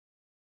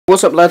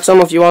What's up, lads?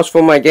 Some of you asked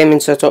for my gaming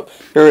setup.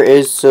 Here it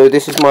is. So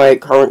this is my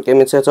current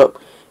gaming setup.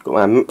 Got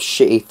my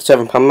shitty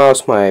 £7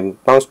 mouse, my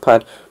mouse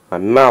pad, my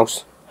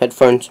mouse,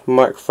 headphones,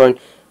 microphone,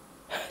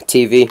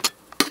 TV.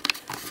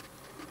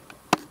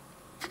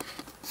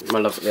 My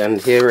lovely,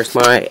 and here is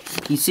my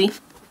PC.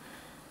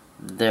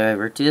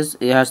 There it is.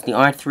 It has the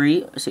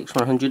i3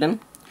 6100M.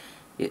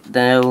 It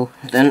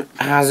then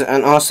has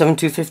an R7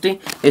 250.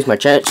 Here's my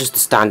chair. It's just a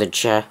standard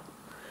chair.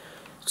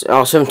 It's an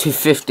R7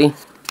 250.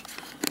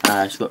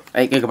 It's got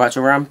 8GB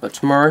of RAM, but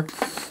tomorrow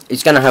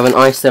it's going to have an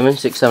i7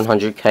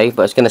 6700K,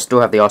 but it's going to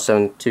still have the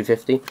R7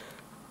 250.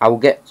 I will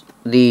get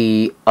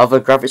the other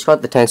graphics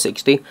card, the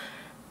 1060,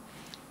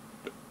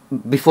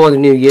 before the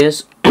New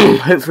Year's,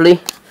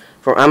 hopefully,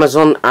 from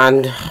Amazon,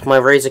 and my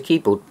Razer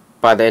keyboard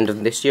by the end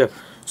of this year.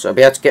 So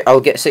I'll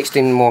get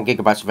 16 more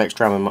gigabytes of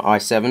extra RAM on my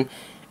i7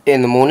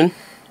 in the morning,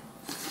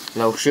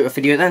 and I'll shoot a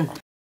video then.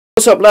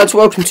 What's up, lads?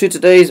 Welcome to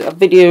today's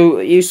video.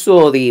 You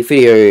saw the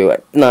video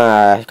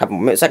a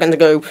couple of seconds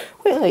ago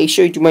where I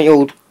showed you my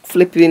old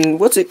flipping,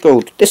 what's it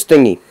called? This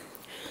thingy.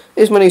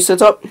 Here's my new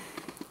setup.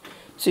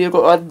 See, I've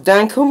got a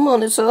Danco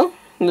monitor.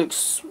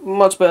 Looks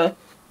much better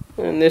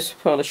than this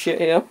pile of shit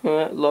here.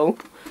 Lol.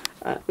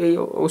 We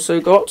also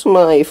got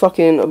my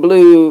fucking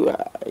Blue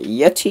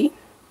Yeti.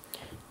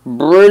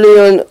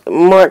 Brilliant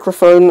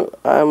microphone.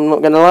 I'm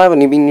not gonna lie, I've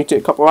only been using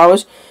it a couple of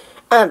hours.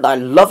 And I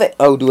love it.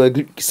 I'll do a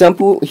good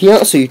sample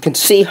here so you can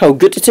see how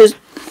good it is.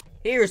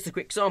 Here is the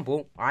quick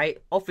sample I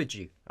offered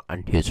you.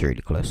 And here's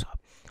really close up.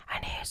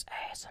 And here's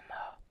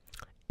ASMR.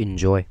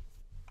 Enjoy.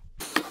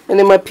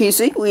 And in my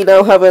PC, we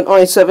now have an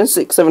i7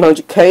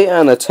 6700K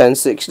and a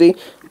 1060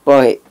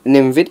 by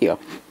NVIDIA.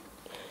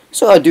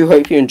 So I do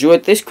hope you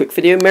enjoyed this quick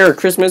video. Merry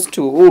Christmas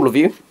to all of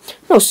you.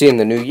 I'll see you in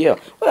the new year,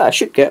 where I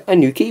should get a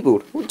new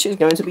keyboard, which is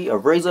going to be a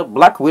Razer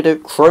Black Widow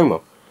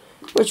Chroma,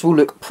 which will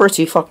look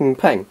pretty fucking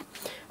peng.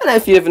 And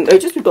if you haven't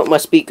noticed, we've got my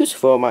speakers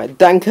for my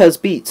Dankers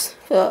Beats.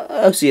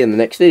 I'll see you in the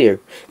next video.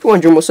 If you're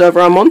wondering what server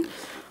I'm on,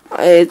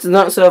 it's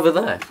that server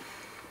there.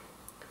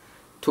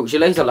 Talk to you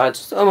later,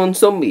 lads. I'm on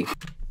Zombie.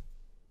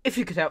 If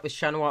you could help this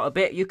channel out a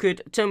bit, you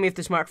could tell me if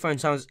this microphone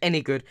sounds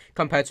any good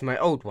compared to my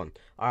old one.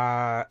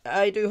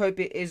 I do hope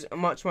it is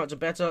much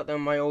better than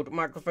my old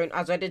microphone,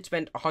 as I did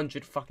spend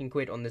 100 fucking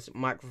quid on this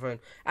microphone,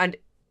 and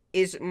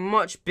is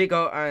much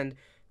bigger and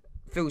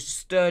feels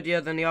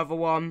sturdier than the other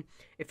one.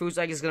 It feels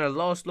like it's going to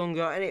last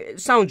longer, and it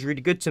sounds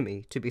really good to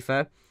me, to be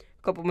fair.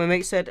 A couple of my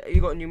mates said,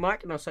 you got a new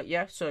mic? And I was like,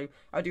 yeah. So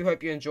I do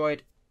hope you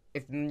enjoyed.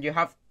 If you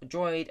have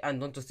enjoyed and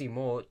want to see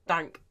more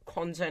dank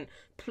content,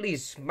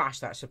 please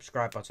smash that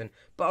subscribe button.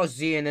 But I'll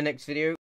see you in the next video.